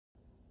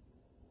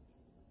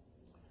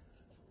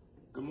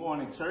Good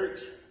morning, church.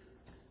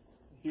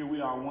 Here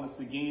we are once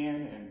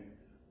again, and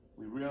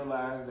we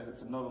realize that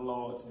it's another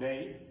Lord's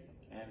Day,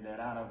 and that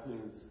out of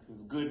his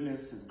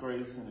goodness, his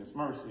grace, and his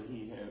mercy,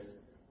 he has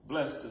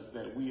blessed us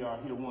that we are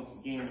here once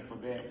again, and for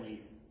that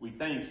we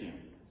thank him.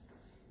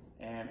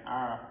 And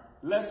our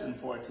lesson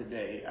for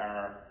today,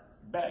 our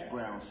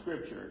background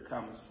scripture,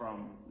 comes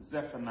from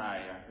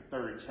Zephaniah, the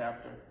 3rd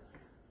chapter.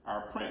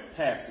 Our print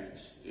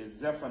passage is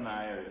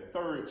Zephaniah, the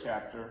 3rd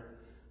chapter,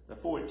 the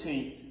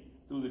 14th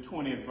through the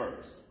 20th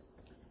verse.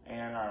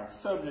 And our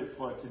subject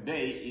for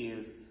today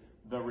is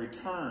the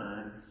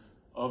return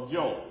of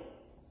joy.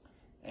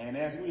 And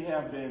as we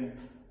have been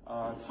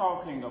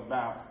talking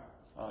about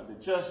the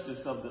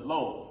justice of the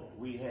Lord,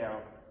 we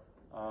have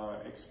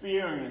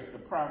experienced the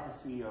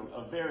prophecy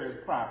of various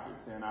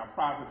prophets. And our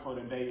prophet for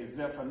today is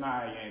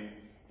Zephaniah,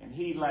 and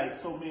he, like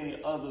so many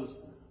others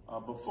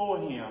before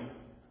him,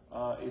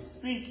 is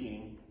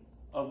speaking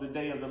of the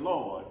day of the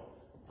Lord.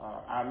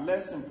 Our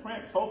lesson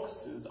print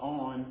focuses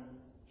on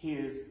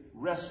his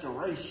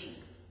restoration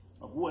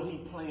of what he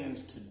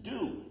plans to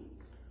do.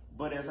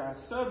 But as our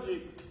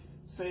subject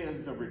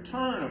says, the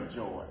return of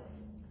joy,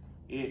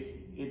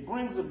 it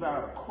brings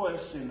about a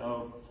question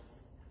of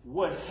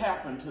what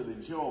happened to the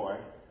joy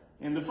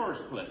in the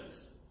first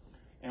place.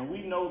 And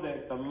we know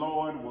that the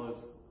Lord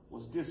was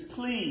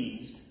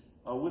displeased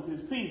with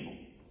his people.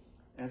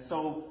 And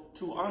so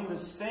to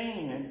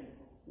understand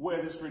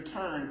where this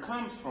return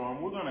comes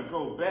from, we're going to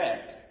go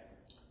back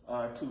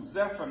to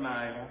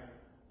Zephaniah,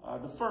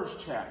 the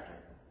 1st chapter.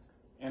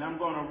 And I'm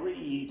going to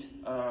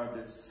read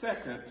the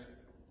 2nd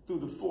through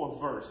the 4th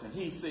verse. And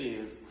he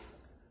says,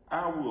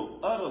 I will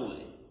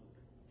utterly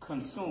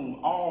consume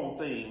all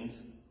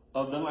things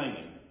of the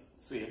land,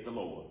 saith the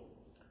Lord.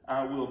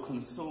 I will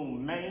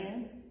consume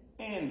man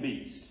and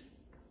beast.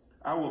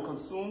 I will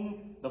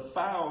consume the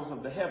fowls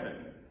of the heaven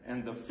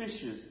and the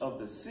fishes of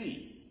the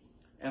sea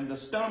and the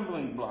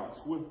stumbling blocks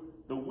with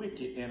the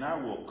wicked, and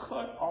I will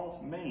cut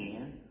off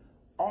man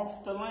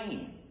off the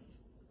land,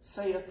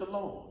 saith the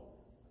Lord.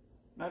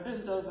 Now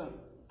this doesn't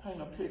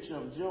paint a picture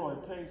of joy,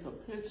 it paints a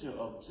picture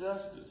of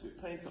justice.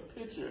 It paints a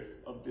picture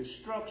of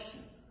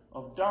destruction,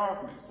 of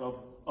darkness,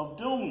 of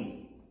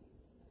doom.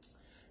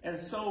 And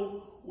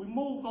so we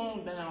move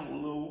on down a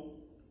little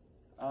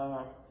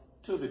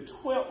to the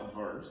 12th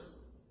verse,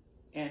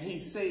 and he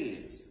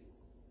says,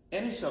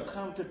 and it shall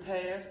come to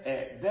pass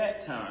at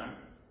that time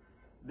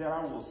that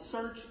I will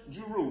search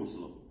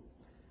Jerusalem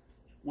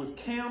with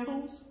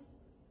candles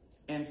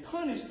and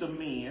punish the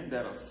men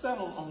that are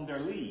settled on their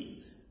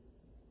lees,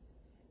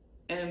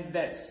 and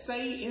that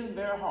say in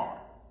their heart,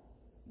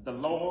 the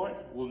Lord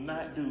will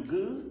not do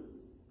good,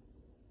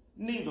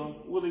 neither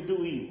will he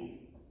do evil.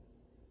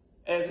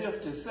 As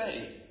if to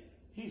say,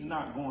 he's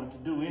not going to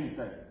do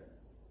anything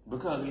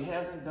because he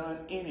hasn't done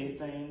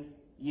anything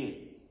yet.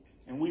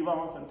 And we've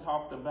often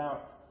talked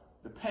about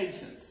the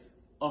patience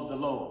of the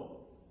Lord.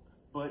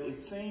 But it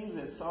seems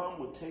that some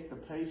would take the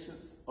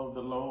patience of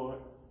the Lord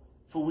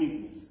for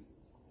weakness.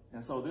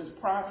 And so this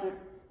prophet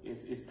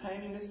is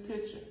painting this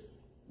picture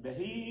that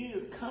he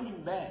is coming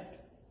back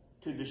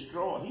to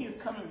destroy. He is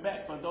coming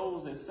back for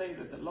those that say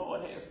that the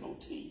Lord has no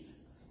teeth.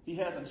 He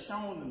hasn't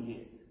shown them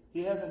yet.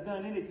 He hasn't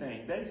done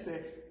anything. They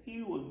said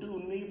he will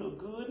do neither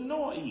good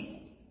nor evil.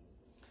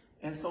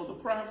 And so the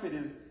prophet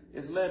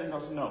is letting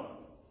us know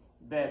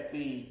that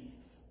the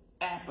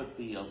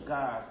apathy of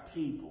God's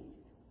people,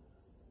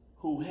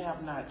 who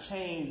have not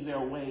changed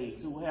their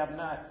ways, who have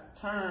not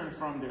turned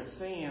from their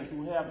sins,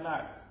 who have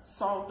not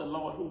sought the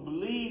Lord, who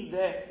believe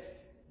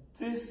that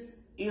this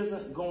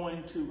isn't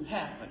going to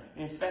happen.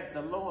 In fact,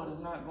 the Lord is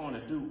not going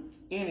to do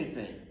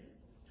anything.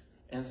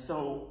 And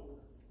so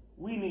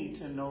we need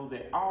to know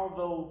that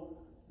although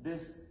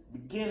this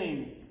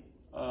beginning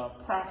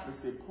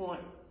prophecy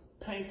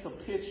paints a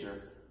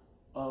picture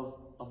of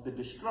the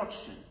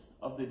destruction,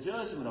 of the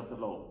judgment of the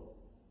Lord,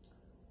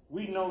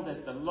 we know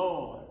that the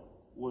Lord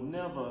will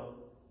never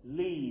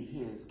leave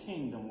his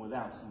kingdom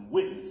without some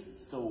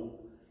witnesses. So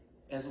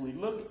as we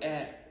look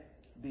at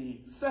the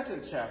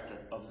 2nd chapter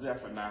of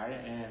Zephaniah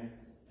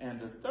and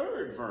the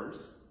 3rd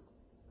verse,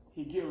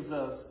 he gives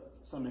us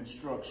some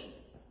instruction.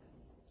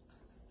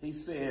 He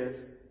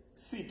says,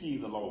 seek ye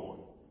the Lord,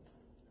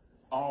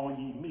 all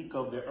ye meek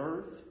of the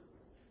earth,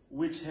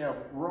 which have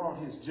wrought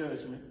his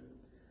judgment.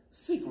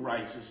 Seek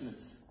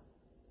righteousness,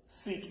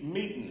 seek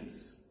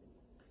meekness.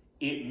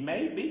 It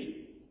may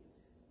be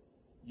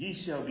ye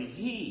shall be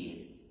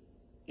hid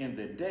in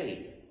the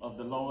day of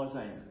the Lord's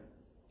anger.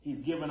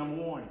 He's given a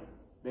warning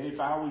that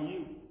if I were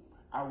you,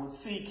 I would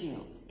seek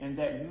him, and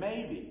that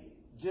maybe,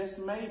 just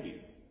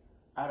maybe,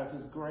 out of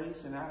his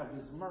grace and out of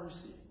his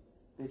mercy,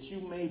 that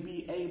you may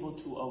be able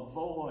to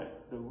avoid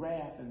the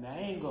wrath and the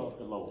anger of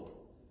the Lord.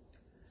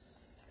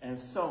 And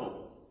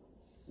so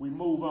we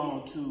move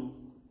on to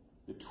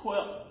the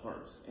 12th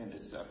verse in the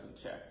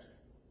 2nd chapter.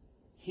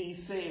 He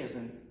says,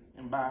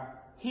 and by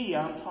he,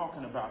 I'm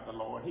talking about the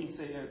Lord, he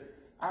says,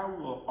 I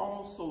will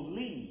also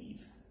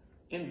leave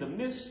in the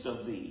midst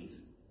of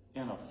these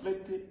an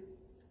afflicted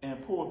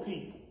and poor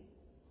people,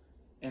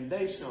 and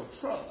they shall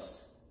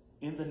trust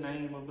in the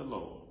name of the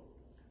Lord.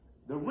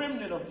 The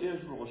remnant of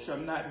Israel shall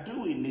not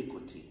do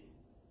iniquity,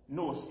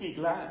 nor speak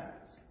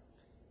lies,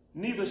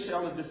 neither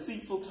shall a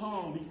deceitful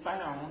tongue be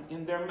found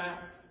in their mouth.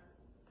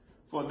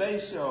 For they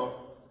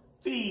shall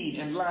feed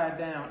and lie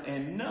down,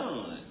 and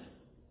none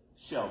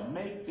shall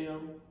make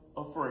them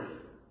afraid.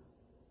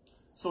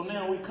 So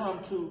now we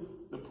come to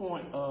the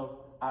point of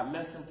our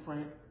lesson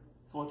print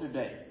for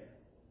today.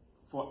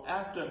 For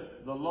after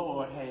the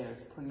Lord has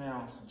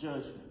pronounced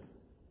judgment,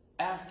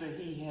 after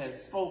he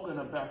has spoken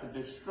about the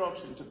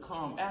destruction to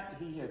come,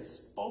 after he has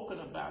spoken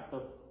about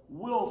the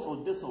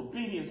willful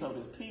disobedience of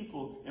his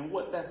people and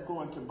what that's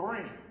going to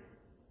bring,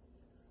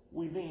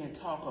 we then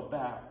talk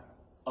about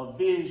a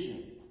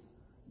vision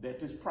that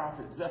this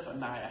prophet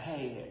Zephaniah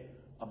had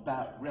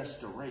about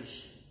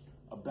restoration,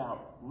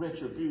 about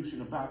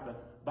retribution,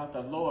 about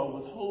the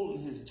Lord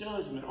withholding his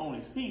judgment on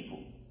his people.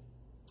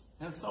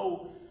 And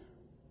so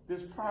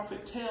this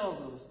prophet tells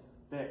us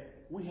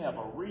that we have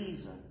a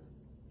reason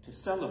to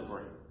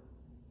celebrate.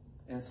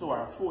 And so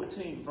our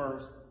 14th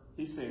verse,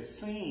 he says,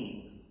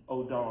 "Sing,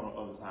 O daughter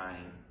of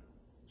Zion.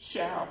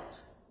 Shout,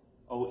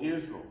 O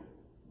Israel.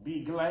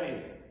 Be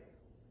glad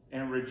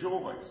and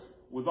rejoice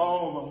with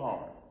all the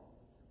heart,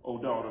 O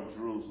daughter of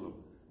Jerusalem.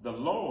 The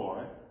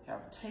Lord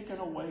hath taken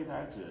away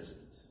thy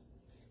judgments.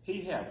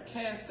 He hath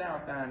cast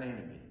out thine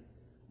enemy.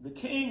 The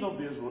King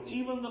of Israel,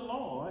 even the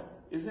Lord,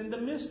 is in the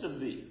midst of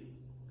thee.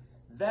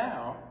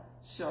 Thou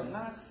shalt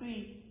not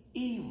see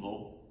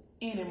evil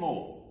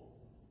anymore."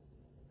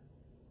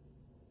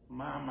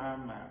 My.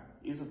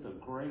 Isn't the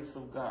grace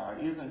of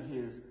God, isn't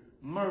his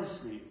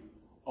mercy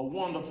a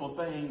wonderful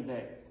thing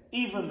that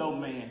even though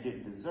man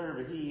didn't deserve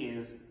it, he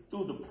is,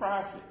 through the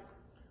prophet,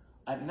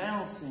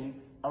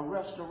 announcing a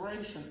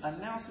restoration,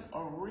 announcing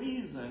a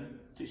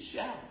reason to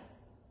shout,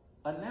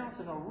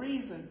 announcing a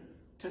reason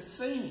to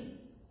sing.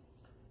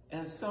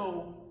 And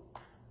so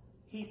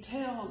he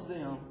tells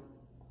them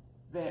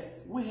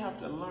that we have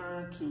to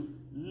learn to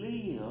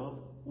live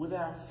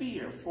without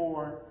fear.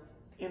 For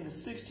in the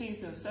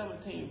 16th and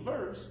 17th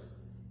verse,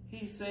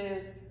 he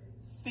says,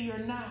 "Fear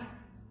not,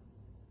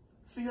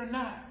 fear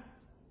not."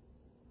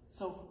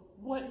 So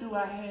what do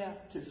I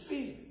have to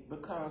fear?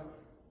 Because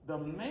the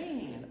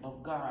man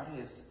of God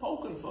has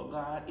spoken for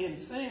God in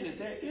saying that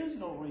there is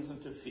no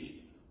reason to fear.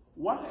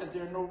 Why is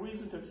there no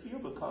reason to fear?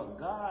 Because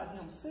God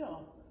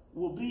himself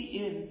will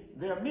be in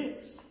their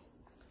midst.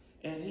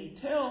 And he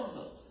tells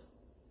us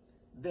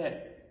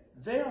that,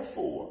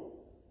 therefore,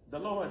 the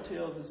Lord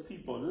tells his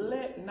people,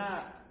 "Let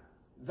not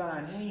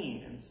thine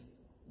hands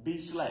be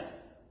slack."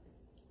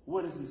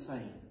 What is he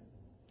saying?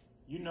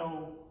 You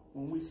know,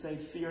 when we say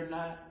fear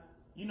not,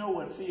 you know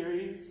what fear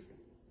is?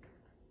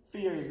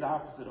 Fear is the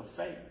opposite of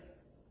faith.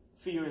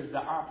 Fear is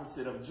the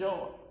opposite of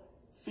joy.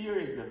 Fear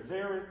is the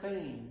very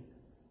thing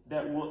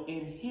that will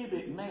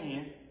inhibit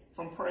man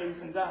from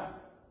praising God.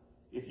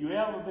 If you've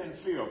ever been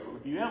fearful,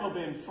 if you've ever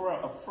been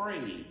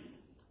afraid,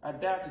 I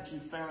doubt that you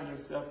found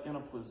yourself in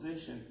a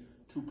position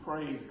to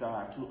praise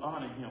God, to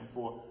honor him.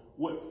 For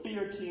what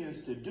fear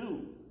tends to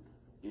do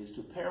is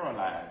to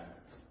paralyze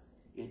us.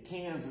 It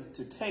tends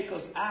to take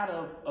us out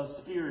of a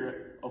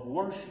spirit of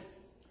worship.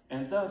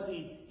 And thus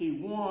he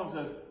warns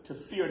us to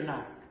fear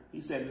not. He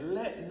said,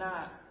 "Let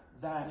not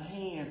thine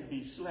hands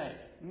be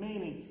slack,"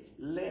 meaning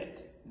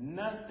let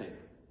nothing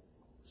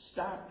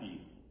stop you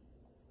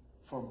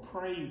from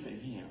praising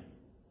him.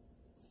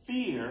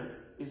 Fear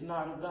is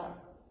not of God.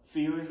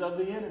 Fear is of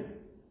the enemy.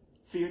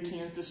 Fear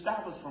tends to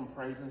stop us from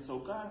praising. So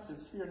God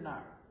says, "Fear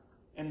not."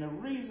 And the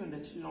reason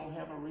that you don't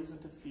have a reason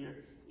to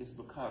fear is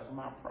because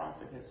my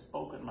prophet has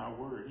spoken my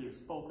word. He has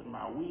spoken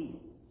my will,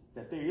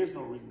 that there is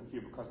no reason to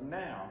fear, because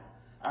now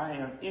I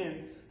am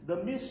in the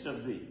midst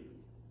of thee.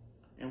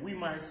 And we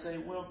might say,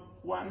 well,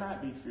 why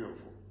not be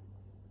fearful?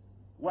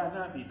 Why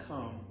not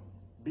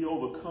be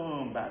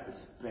overcome by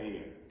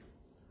despair?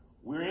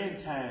 We're in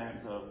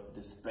times of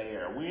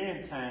despair. We're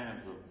in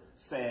times of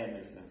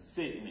sadness and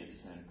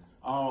sickness and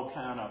all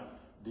kind of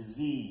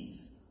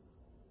disease.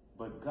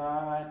 But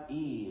God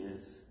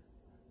is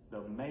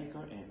the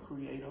maker and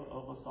creator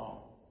of us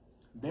all.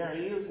 There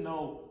is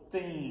no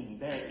thing,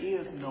 there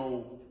is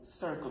no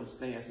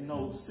circumstance,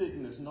 no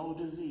sickness, no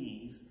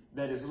disease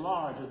that is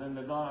larger than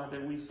the God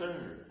that we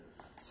serve.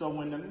 So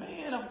when the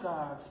man of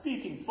God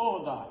speaking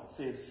for God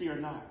says, "Fear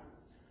not,"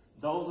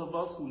 those of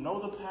us who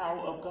know the power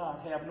of God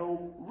have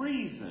no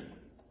reason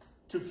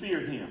to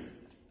fear him.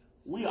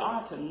 We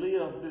are to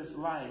live this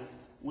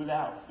life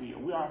without fear.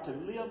 We are to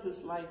live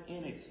this life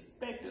in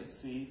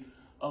expectancy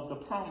of the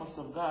promise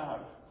of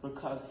God,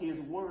 because his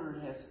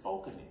word has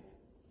spoken it.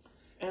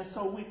 And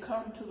so we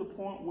come to the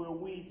point where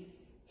we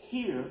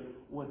hear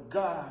what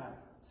God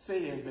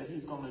says that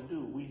he's going to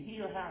do. We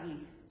hear how he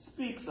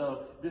speaks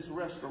of this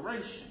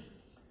restoration.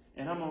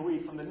 And I'm going to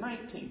read from the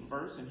 19th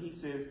verse, and he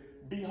says,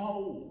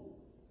 "Behold,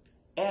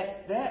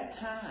 at that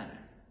time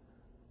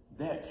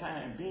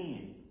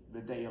being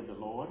the day of the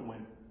Lord,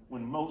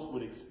 when most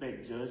would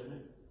expect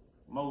judgment,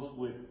 most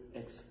would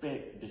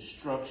expect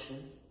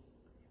destruction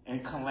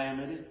and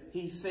calamity,"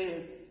 he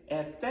said,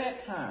 at that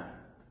time,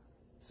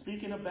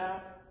 speaking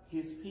about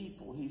his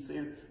people. He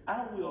says,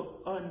 I will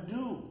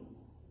undo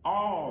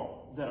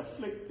all that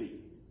afflict thee,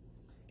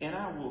 and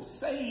I will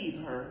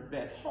save her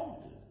that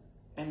halted,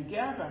 and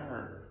gather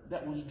her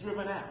that was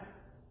driven out.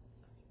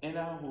 And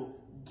I will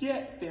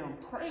get them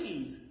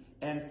praise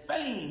and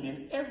fame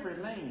in every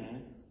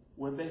land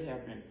where they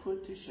have been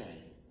put to shame.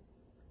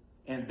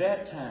 And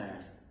that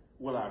time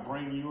will I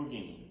bring you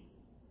again.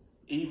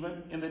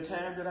 Even in the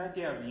time that I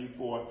gather you,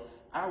 for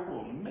I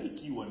will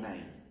make you a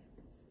name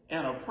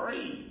and a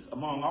praise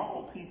among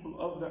all people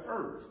of the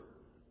earth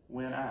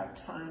when I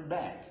turn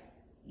back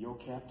your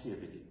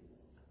captivity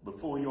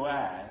before your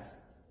eyes,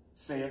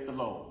 saith the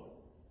Lord.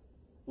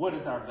 What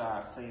is our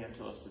God saying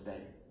to us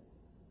today?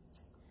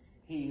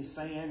 He is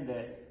saying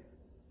that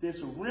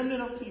this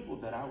remnant of people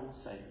that I will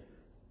save,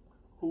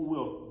 who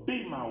will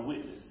be my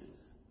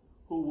witnesses,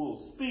 who will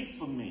speak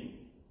for me,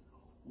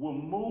 will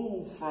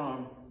move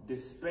from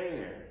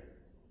despair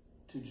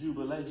to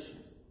jubilation,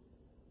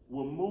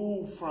 will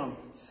move from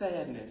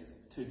sadness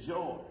to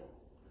joy,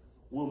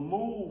 will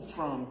move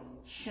from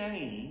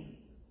shame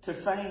to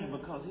fame,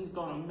 because he's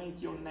going to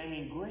make your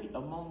name great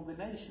among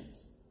the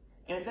nations.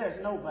 And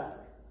there's nobody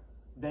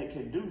that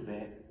can do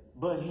that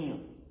but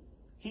him.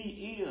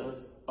 He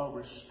is a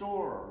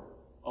restorer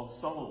of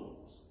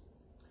souls.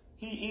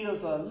 He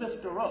is a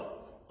lifter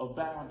up of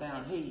bowed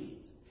down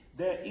heads.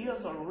 There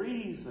is a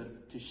reason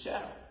to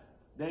shout.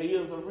 There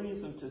is a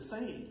reason to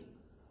sing,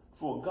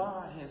 for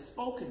God has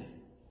spoken it.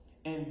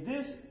 And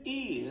this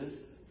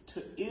is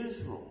to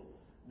Israel.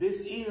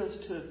 This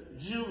is to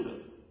Judah.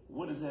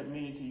 What does that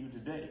mean to you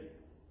today?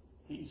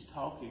 He's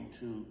talking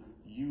to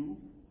you,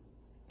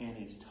 and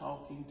he's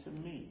talking to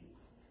me.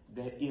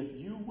 That if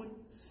you would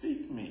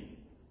seek me,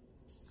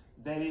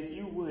 that if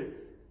you would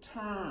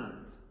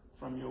turn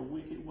from your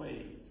wicked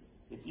ways,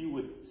 if you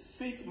would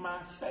seek my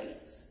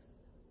face,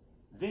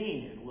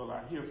 then will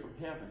I hear from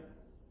heaven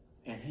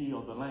and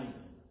heal the land.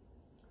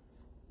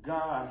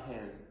 God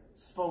has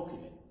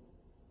spoken it.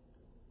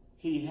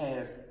 He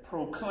has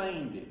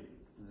proclaimed it.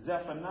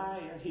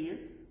 Zephaniah here,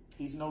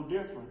 he's no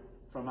different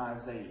from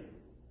Isaiah.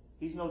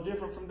 He's no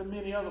different from the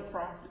many other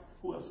prophets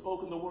who have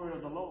spoken the word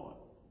of the Lord.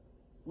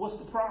 What's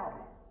the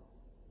problem?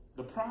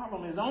 The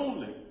problem is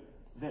only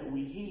that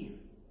we hear.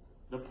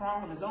 The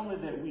problem is only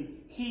that we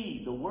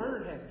heed. The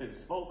word has been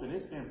spoken.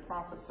 It's been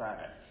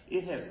prophesied.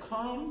 It has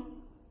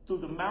come through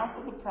the mouth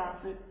of the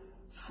prophet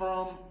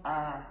from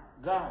our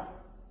God.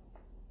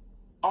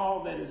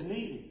 All that is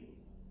needed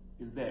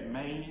is that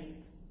man,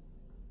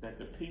 that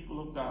the people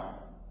of God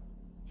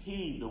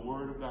heed the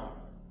word of God.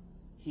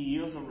 He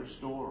is a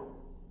restorer.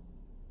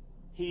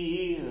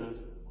 He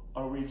is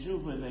a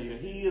rejuvenator.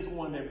 He is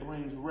one that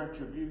brings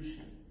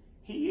retribution.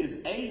 He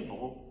is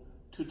able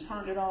to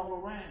turn it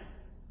all around.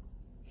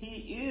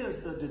 He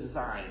is the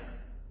designer.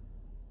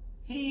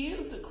 He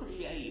is the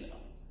creator.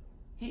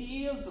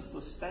 He is the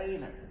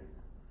sustainer.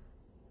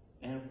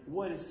 And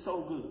what is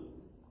so good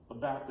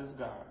about this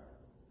God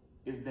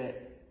is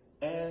that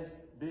as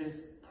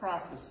this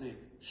prophecy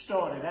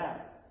started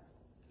out,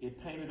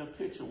 it painted a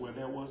picture where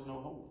there was no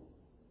hope.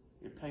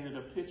 It painted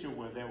a picture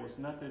where there was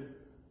nothing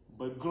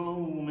but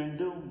gloom and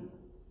doom.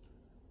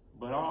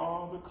 But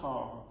all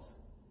because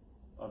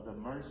of the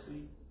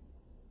mercy,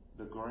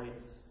 the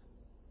grace,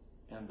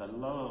 and the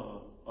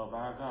love of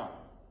our God,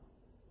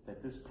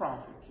 that this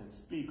prophet can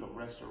speak of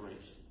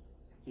restoration.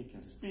 He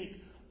can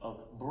speak of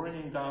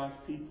bringing God's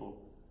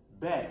people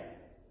back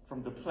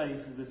from the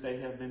places that they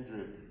have been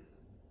driven.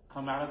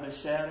 Come out of the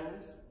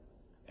shadows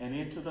and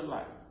into the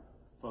light,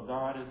 for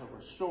God is a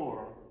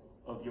restorer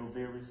of your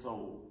very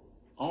soul,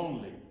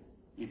 only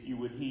if you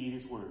would heed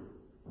his word.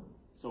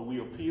 So we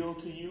appeal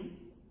to you.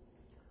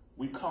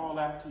 We call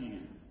out to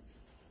you.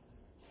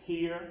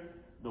 Hear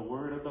the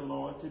word of the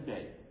Lord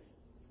today.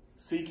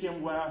 Seek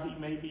him while he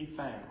may be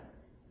found,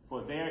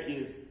 for there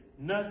is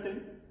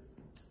nothing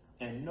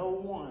and no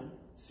one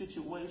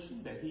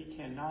situation that he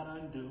cannot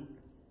undo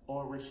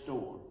or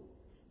restore.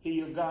 He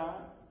is God,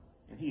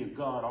 and he is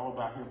God all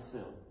by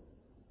himself.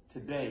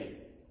 Today,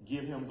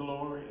 give him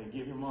glory and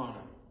give him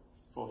honor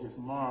for his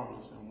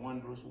marvelous and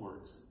wondrous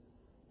works.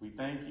 We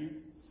thank you,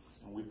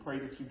 and we pray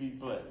that you be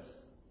blessed.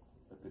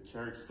 Let the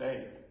church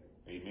say,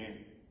 amen.